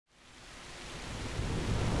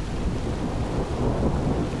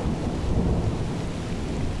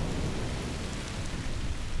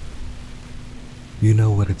You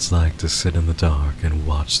know what it's like to sit in the dark and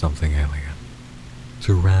watch something alien.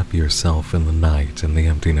 To wrap yourself in the night and the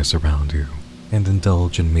emptiness around you, and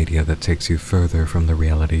indulge in media that takes you further from the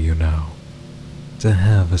reality you know. To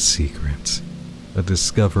have a secret, a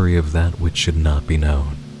discovery of that which should not be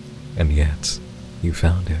known, and yet you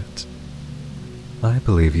found it. I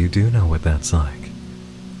believe you do know what that's like.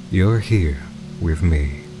 You're here with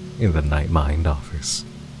me in the Night Mind office.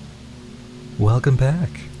 Welcome back,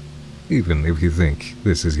 even if you think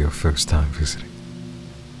this is your first time visiting.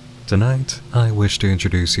 Tonight, I wish to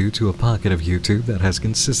introduce you to a pocket of YouTube that has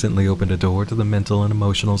consistently opened a door to the mental and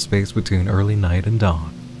emotional space between early night and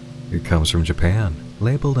dawn. It comes from Japan,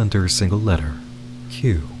 labeled under a single letter,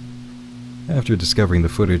 Q. After discovering the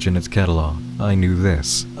footage in its catalog, I knew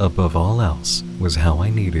this, above all else, was how I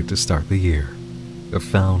needed to start the year. A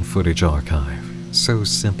found footage archive, so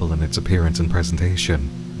simple in its appearance and presentation,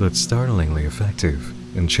 but startlingly effective,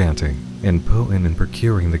 enchanting, and potent in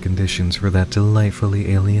procuring the conditions for that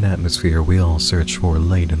delightfully alien atmosphere we all search for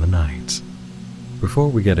late in the night. Before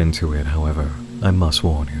we get into it, however, I must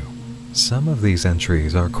warn you, some of these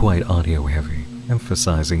entries are quite audio-heavy,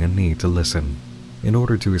 emphasizing a need to listen. In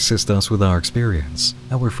order to assist us with our experience,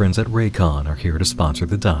 our friends at Raycon are here to sponsor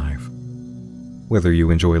the dive. Whether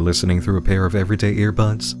you enjoy listening through a pair of everyday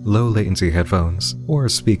earbuds, low-latency headphones, or a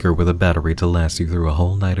speaker with a battery to last you through a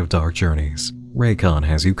whole night of dark journeys, Raycon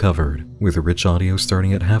has you covered, with rich audio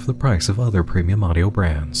starting at half the price of other premium audio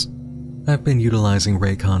brands. I've been utilizing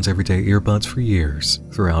Raycon's everyday earbuds for years,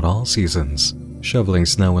 throughout all seasons, shoveling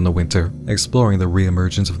snow in the winter, exploring the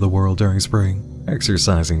re-emergence of the world during spring,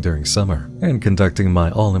 exercising during summer, and conducting my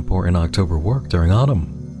all-important October work during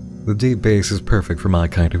autumn. The deep bass is perfect for my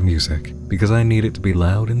kind of music, because I need it to be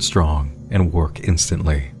loud and strong, and work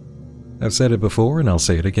instantly. I've said it before and I'll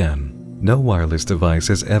say it again. No wireless device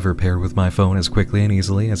has ever paired with my phone as quickly and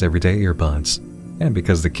easily as everyday earbuds, and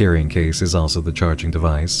because the carrying case is also the charging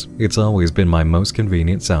device, it's always been my most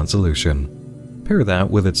convenient sound solution. Pair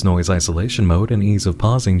that with its noise isolation mode and ease of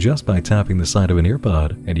pausing just by tapping the side of an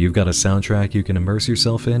earbud, and you've got a soundtrack you can immerse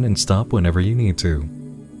yourself in and stop whenever you need to.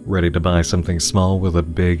 Ready to buy something small with a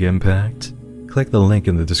big impact? Click the link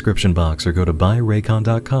in the description box or go to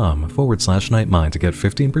buyraycon.com/nightmind to get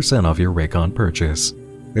 15% off your Raycon purchase.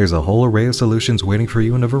 There's a whole array of solutions waiting for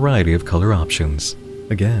you in a variety of color options.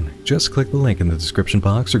 Again, just click the link in the description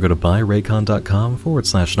box or go to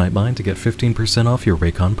buyraycon.com/nightmind to get 15% off your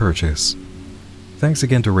Raycon purchase. Thanks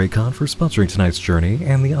again to Raycon for sponsoring tonight's journey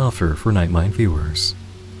and the offer for Nightmind viewers.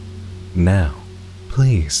 Now,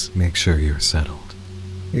 please make sure you're settled.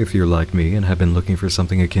 If you're like me and have been looking for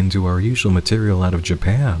something akin to our usual material out of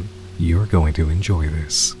Japan, you're going to enjoy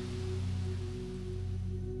this.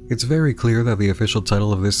 It's very clear that the official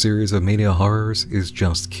title of this series of media horrors is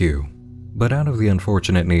just Q, but out of the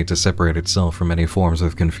unfortunate need to separate itself from any forms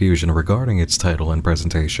of confusion regarding its title and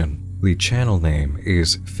presentation, the channel name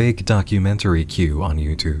is Fake Documentary Q on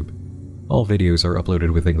YouTube. All videos are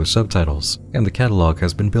uploaded with English subtitles, and the catalog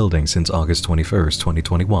has been building since August 21st,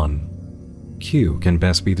 2021. Q can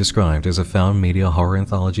best be described as a found media horror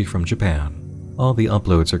anthology from Japan. All the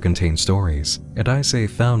uploads are contained stories, and I say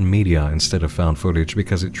found media instead of found footage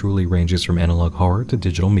because it truly ranges from analog horror to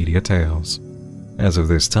digital media tales. As of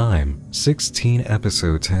this time, 16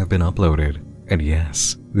 episodes have been uploaded, and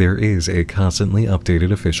yes, there is a constantly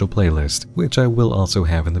updated official playlist, which I will also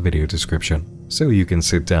have in the video description, so you can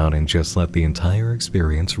sit down and just let the entire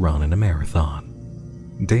experience run in a marathon.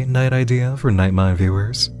 Date night idea for Nightmind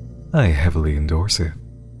viewers? I heavily endorse it.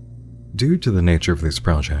 Due to the nature of this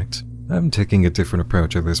project, I'm taking a different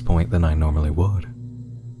approach at this point than I normally would.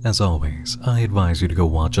 As always, I advise you to go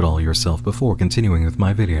watch it all yourself before continuing with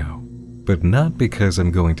my video, but not because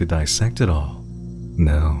I'm going to dissect it all.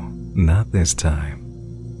 No, not this time.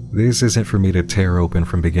 This isn't for me to tear open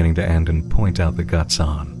from beginning to end and point out the guts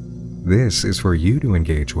on. This is for you to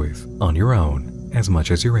engage with, on your own, as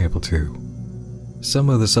much as you're able to. Some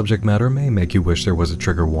of the subject matter may make you wish there was a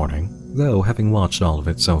trigger warning, though having watched all of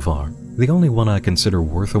it so far, the only one I consider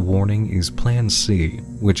worth a warning is Plan C,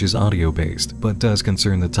 which is audio-based but does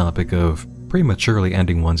concern the topic of prematurely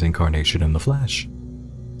ending one's incarnation in the flesh.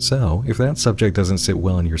 So, if that subject doesn't sit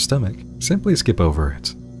well in your stomach, simply skip over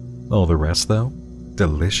it. All the rest, though,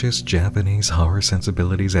 delicious Japanese horror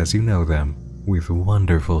sensibilities as you know them, with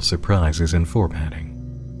wonderful surprises and formatting.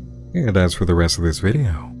 And as for the rest of this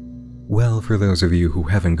video, well, for those of you who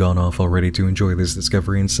haven't gone off already to enjoy this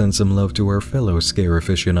discovery and send some love to our fellow scare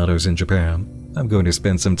aficionados in Japan, I'm going to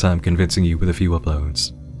spend some time convincing you with a few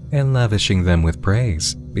uploads, and lavishing them with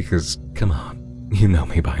praise, because, come on, you know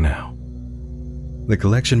me by now. The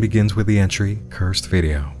collection begins with the entry, Cursed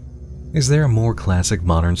Video. Is there a more classic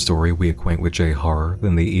modern story we acquaint with J-horror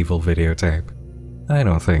than the evil videotape? I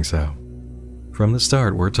don't think so. From the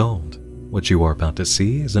start, we're told, what you are about to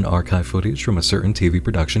see is an archive footage from a certain TV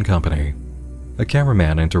production company. A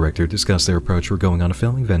cameraman and director discuss their approach for going on a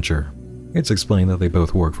filming venture. It's explained that they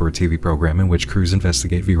both work for a TV program in which crews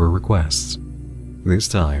investigate viewer requests. This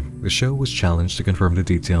time, the show was challenged to confirm the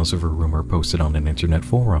details of a rumor posted on an internet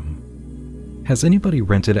forum. Has anybody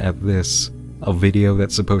rented at this a video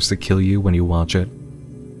that's supposed to kill you when you watch it?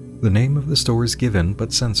 The name of the store is given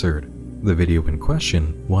but censored. The video in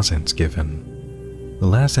question wasn't given. The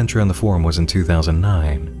last entry on the forum was in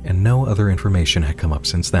 2009, and no other information had come up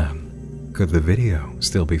since then. Could the video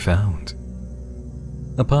still be found?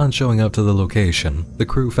 Upon showing up to the location, the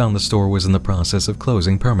crew found the store was in the process of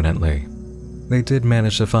closing permanently. They did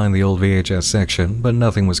manage to find the old VHS section, but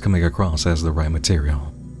nothing was coming across as the right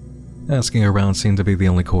material. Asking around seemed to be the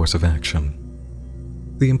only course of action.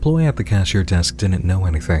 The employee at the cashier desk didn't know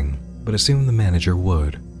anything, but assumed the manager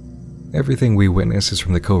would. Everything we witness is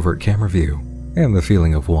from the covert camera view, and the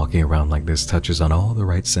feeling of walking around like this touches on all the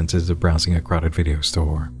right senses of browsing a crowded video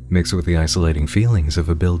store, mixed with the isolating feelings of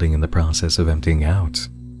a building in the process of emptying out.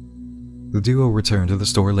 The duo returned to the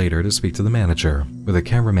store later to speak to the manager, with a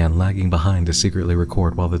cameraman lagging behind to secretly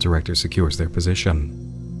record while the director secures their position.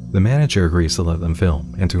 The manager agrees to let them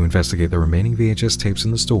film and to investigate the remaining VHS tapes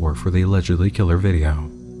in the store for the allegedly killer video.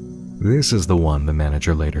 This is the one, the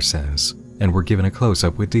manager later says, and we're given a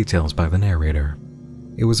close-up with details by the narrator.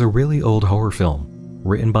 It was a really old horror film.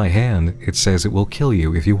 Written by hand, it says it will kill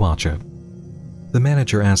you if you watch it. The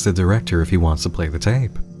manager asks the director if he wants to play the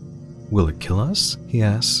tape. Will it kill us? He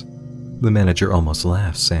asks. The manager almost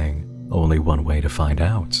laughs, saying, only one way to find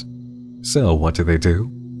out. So what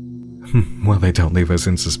do? Well, they don't leave us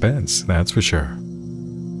in suspense, that's for sure.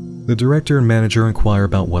 The director and manager inquire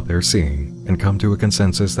about what they're seeing and come to a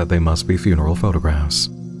consensus that they must be funeral photographs.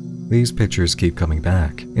 These pictures keep coming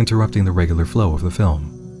back, interrupting the regular flow of the film.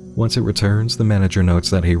 Once it returns, the manager notes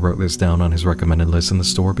that he wrote this down on his recommended list in the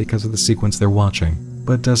store because of the sequence they're watching,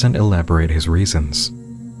 but doesn't elaborate his reasons.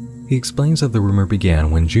 He explains that the rumor began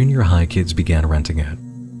when junior high kids began renting it.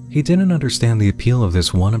 He didn't understand the appeal of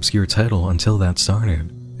this one obscure title until that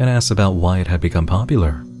started, and asked about why it had become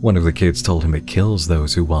popular. One of the kids told him it kills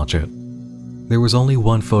those who watch it. There was only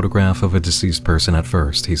one photograph of a deceased person at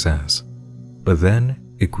first, he says. But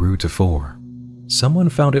then, it grew to 4. Someone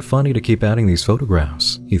found it funny to keep adding these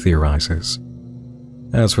photographs, he theorizes.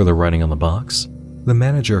 As for the writing on the box, the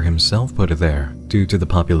manager himself put it there due to the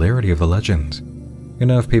popularity of the legend.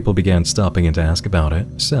 Enough people began stopping in to ask about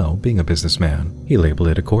it, so, being a businessman, he labeled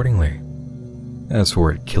it accordingly. As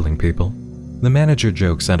for it killing people, the manager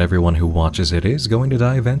jokes that everyone who watches it is going to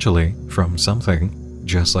die eventually, from something,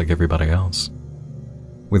 just like everybody else.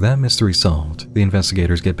 With that mystery solved, the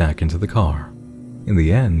investigators get back into the car. In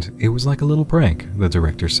the end, it was like a little prank, the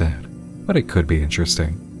director said, but it could be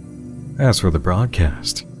interesting. As for the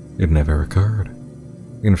broadcast, it never occurred.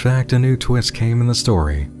 In fact, a new twist came in the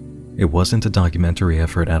story. It wasn't a documentary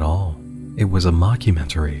effort at all. It was a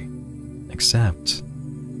mockumentary. Except,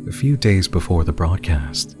 a few days before the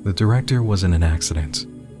broadcast, the director was in an accident.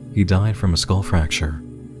 He died from a skull fracture.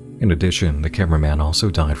 In addition, the cameraman also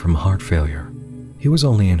died from heart failure. He was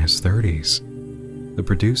only in his 30s. The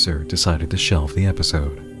producer decided to shelve the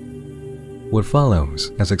episode. What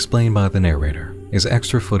follows, as explained by the narrator, is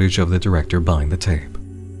extra footage of the director buying the tape.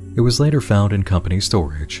 It was later found in company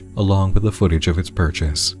storage, along with the footage of its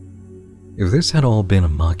purchase. If this had all been a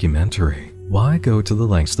mockumentary, why go to the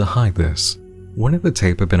lengths to hide this? Wouldn't the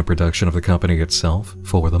tape have been a production of the company itself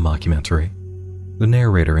for the mockumentary? The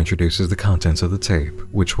narrator introduces the contents of the tape,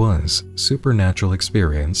 which was Supernatural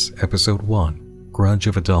Experience, Episode 1, Grudge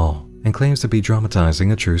of a Doll, and claims to be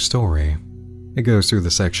dramatizing a true story. It goes through the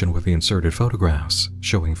section with the inserted photographs,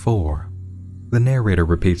 showing 4. The narrator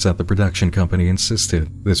repeats that the production company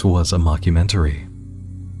insisted this was a mockumentary.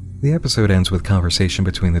 The episode ends with conversation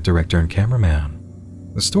between the director and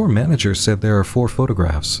cameraman. The store manager said there are 4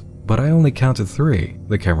 photographs, but I only counted 3,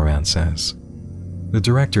 the cameraman says. The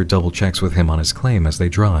director double-checks with him on his claim as they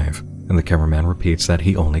drive, and the cameraman repeats that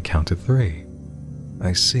he only counted 3.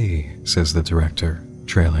 I see, says the director,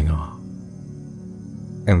 trailing off.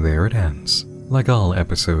 And there it ends, like all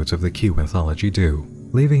episodes of the Q Anthology do,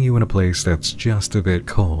 leaving you in a place that's just a bit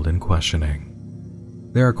cold and questioning.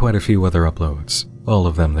 There are quite a few other uploads, all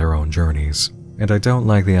of them their own journeys, and I don't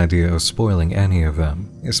like the idea of spoiling any of them,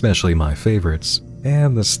 especially my favorites,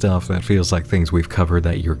 and the stuff that feels like things we've covered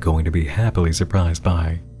that you're going to be happily surprised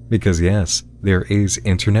by. Because yes, there is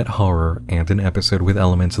internet horror and an episode with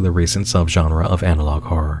elements of the recent subgenre of analog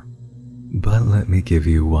horror. But let me give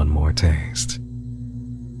you one more taste.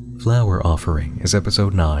 Flower Offering is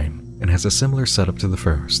episode 9 and has a similar setup to the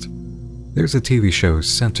first. There's a TV show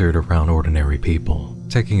centered around ordinary people,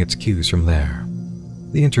 taking its cues from there.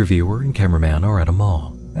 The interviewer and cameraman are at a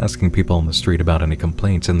mall, asking people on the street about any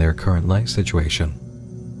complaints in their current life situation.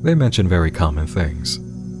 They mention very common things: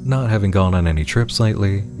 not having gone on any trips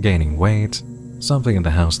lately, gaining weight, something in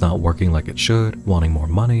the house not working like it should, wanting more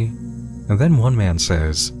money. And then one man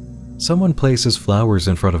says, "Someone places flowers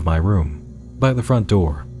in front of my room, by the front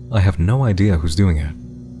door. I have no idea who's doing it."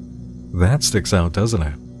 That sticks out, doesn't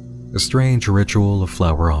it? A strange ritual of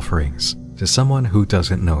flower offerings to someone who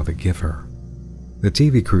doesn't know the giver. The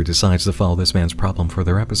TV crew decides to follow this man's problem for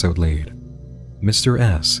their episode lead. Mr.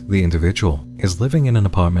 S, the individual, is living in an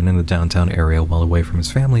apartment in the downtown area while away from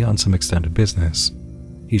his family on some extended business.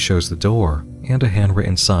 He shows the door, and a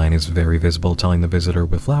handwritten sign is very visible telling the visitor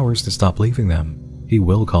with flowers to stop leaving them. He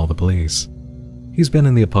will call the police. He's been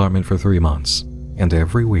in the apartment for 3 months, and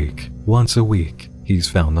every week, once a week, he's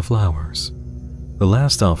found the flowers. The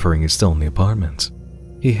last offering is still in the apartment.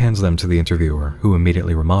 He hands them to the interviewer, who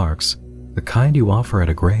immediately remarks, "The kind you offer at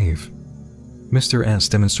a grave." Mr. S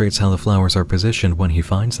demonstrates how the flowers are positioned when he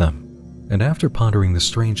finds them, and after pondering the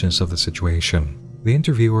strangeness of the situation, the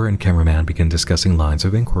interviewer and cameraman begin discussing lines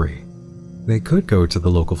of inquiry. They could go to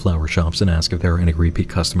the local flower shops and ask if there are any repeat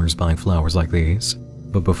customers buying flowers like these,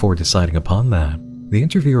 but before deciding upon that, the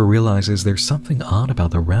interviewer realizes there's something odd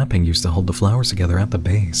about the wrapping used to hold the flowers together at the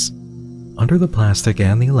base. Under the plastic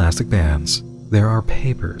and the elastic bands, there are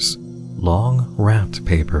papers, long wrapped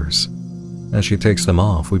papers. As she takes them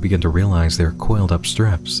off, we begin to realize they're coiled up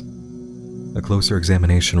strips. A closer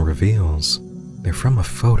examination reveals they're from a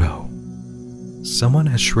photo. Someone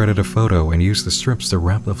has shredded a photo and used the strips to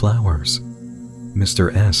wrap the flowers.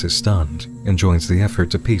 Mr. S is stunned and joins the effort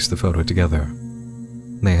to piece the photo together.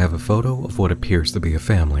 They have a photo of what appears to be a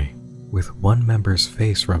family, with one member's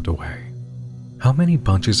face rubbed away. How many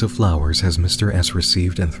bunches of flowers has Mr. S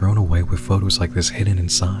received and thrown away with photos like this hidden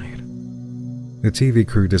inside? The TV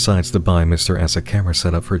crew decides to buy Mr. S a camera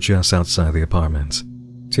setup for just outside the apartment.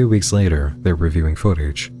 2 weeks later, they're reviewing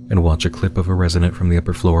footage and watch a clip of a resident from the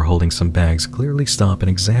upper floor holding some bags clearly stop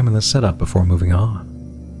and examine the setup before moving on.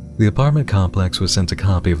 The apartment complex was sent a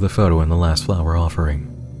copy of the photo in the last flower offering.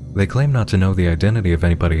 They claim not to know the identity of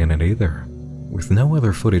anybody in it either. With no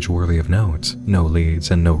other footage worthy of note, no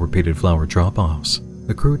leads, and no repeated flower drop-offs,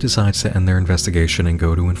 the crew decides to end their investigation and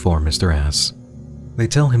go to inform Mr. S. They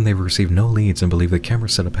tell him they've received no leads and believe the camera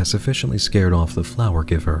setup has sufficiently scared off the flower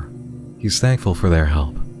giver. He's thankful for their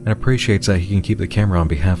help and appreciates that he can keep the camera on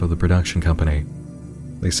behalf of the production company.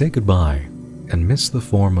 They say goodbye and miss the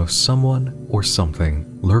form of someone or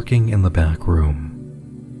something lurking in the back room.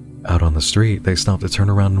 Out on the street, they stop to turn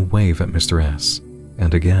around and wave at Mr. S,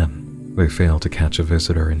 and again, they fail to catch a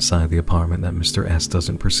visitor inside the apartment that Mr. S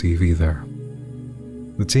doesn't perceive either.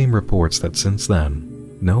 The team reports that since then,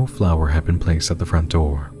 no flower had been placed at the front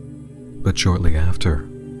door, but shortly after,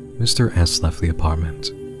 Mr. S left the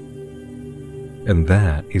apartment. And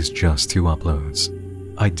that is just 2 uploads.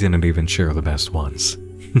 I didn't even share the best ones.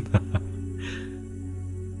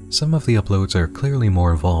 Some of the uploads are clearly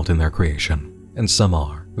more involved in their creation, and some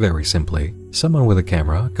are, very simply, someone with a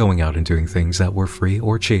camera going out and doing things that were free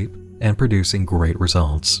or cheap and producing great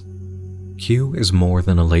results. Q is more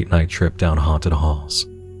than a late-night trip down haunted halls.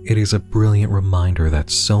 It is a brilliant reminder that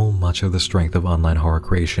so much of the strength of online horror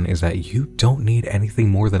creation is that you don't need anything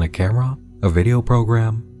more than a camera, a video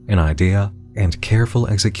program, an idea, and careful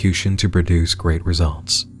execution to produce great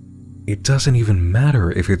results. It doesn't even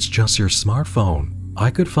matter if it's just your smartphone. I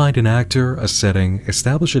could find an actor, a setting,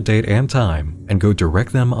 establish a date and time, and go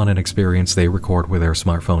direct them on an experience they record with their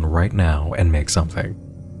smartphone right now and make something.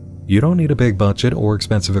 You don't need a big budget or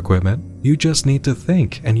expensive equipment, you just need to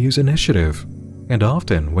think and use initiative. And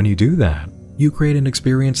often, when you do that, you create an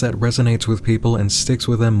experience that resonates with people and sticks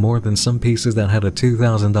with them more than some pieces that had a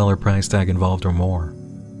 $2,000 price tag involved or more.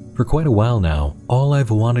 For quite a while now, all I've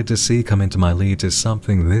wanted to see come into my leads is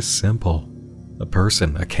something this simple. A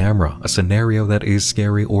person, a camera, a scenario that is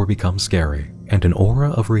scary or becomes scary, and an aura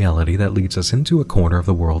of reality that leads us into a corner of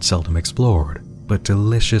the world seldom explored, but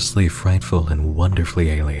deliciously frightful and wonderfully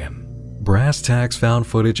alien. Brass tacks found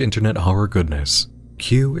footage internet horror goodness.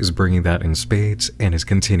 Q is bringing that in spades and is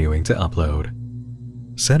continuing to upload.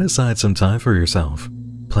 Set aside some time for yourself.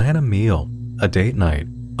 Plan a meal, a date night,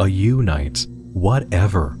 a you night,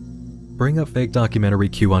 whatever. Bring up fake documentary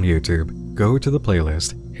Q on YouTube, go to the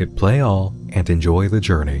playlist, hit play all, and enjoy the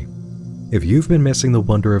journey. If you've been missing the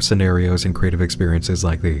wonder of scenarios and creative experiences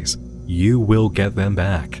like these, you will get them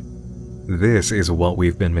back. This is what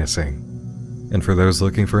we've been missing. And for those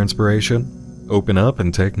looking for inspiration, Open up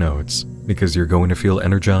and take notes, because you're going to feel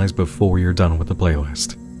energized before you're done with the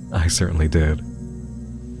playlist. I certainly did.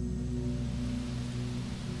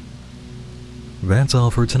 That's all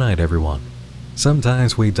for tonight, everyone.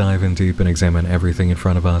 Sometimes we dive in deep and examine everything in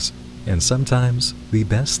front of us, and sometimes the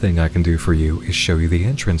best thing I can do for you is show you the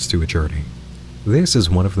entrance to a journey. This is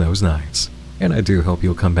one of those nights, and I do hope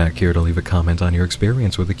you'll come back here to leave a comment on your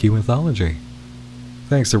experience with the Q Anthology.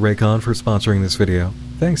 Thanks to Raycon for sponsoring this video.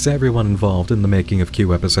 Thanks to everyone involved in the making of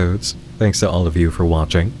Q episodes. Thanks to all of you for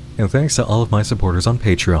watching, and thanks to all of my supporters on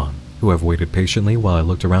Patreon, who have waited patiently while I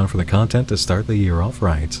looked around for the content to start the year off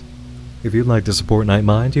right. If you'd like to support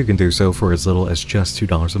Nightmind, you can do so for as little as just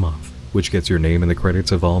 $2 a month, which gets your name in the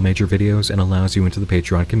credits of all major videos and allows you into the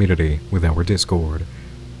Patreon community with our Discord.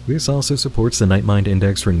 This also supports the Nightmind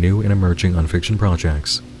Index for new and emerging unfiction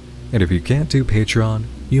projects. And if you can't do Patreon,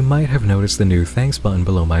 you might have noticed the new thanks button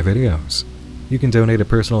below my videos. You can donate a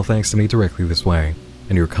personal thanks to me directly this way,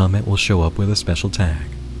 and your comment will show up with a special tag.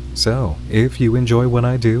 So, if you enjoy what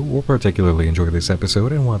I do, or particularly enjoy this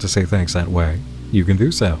episode and want to say thanks that way, you can do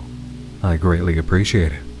so. I greatly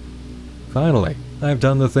appreciate it. Finally, I've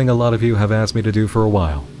done the thing a lot of you have asked me to do for a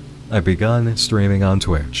while. I've begun streaming on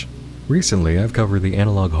Twitch. Recently, I've covered the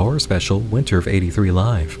analog horror special Winter of '83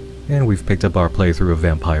 live, and we've picked up our playthrough of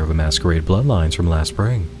Vampire the Masquerade Bloodlines from last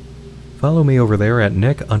spring. Follow me over there at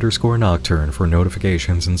Nick_Nocturne for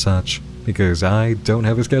notifications and such, because I don't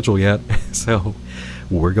have a schedule yet, so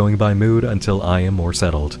we're going by mood until I am more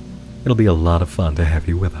settled. It'll be a lot of fun to have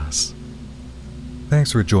you with us.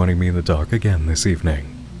 Thanks for joining me in the dark again this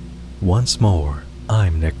evening. Once more,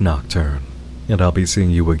 I'm Nick Nocturne, and I'll be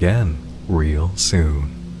seeing you again real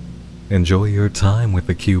soon. Enjoy your time with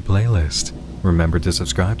the Q playlist. Remember to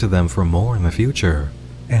subscribe to them for more in the future,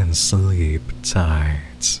 and sleep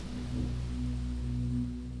tight.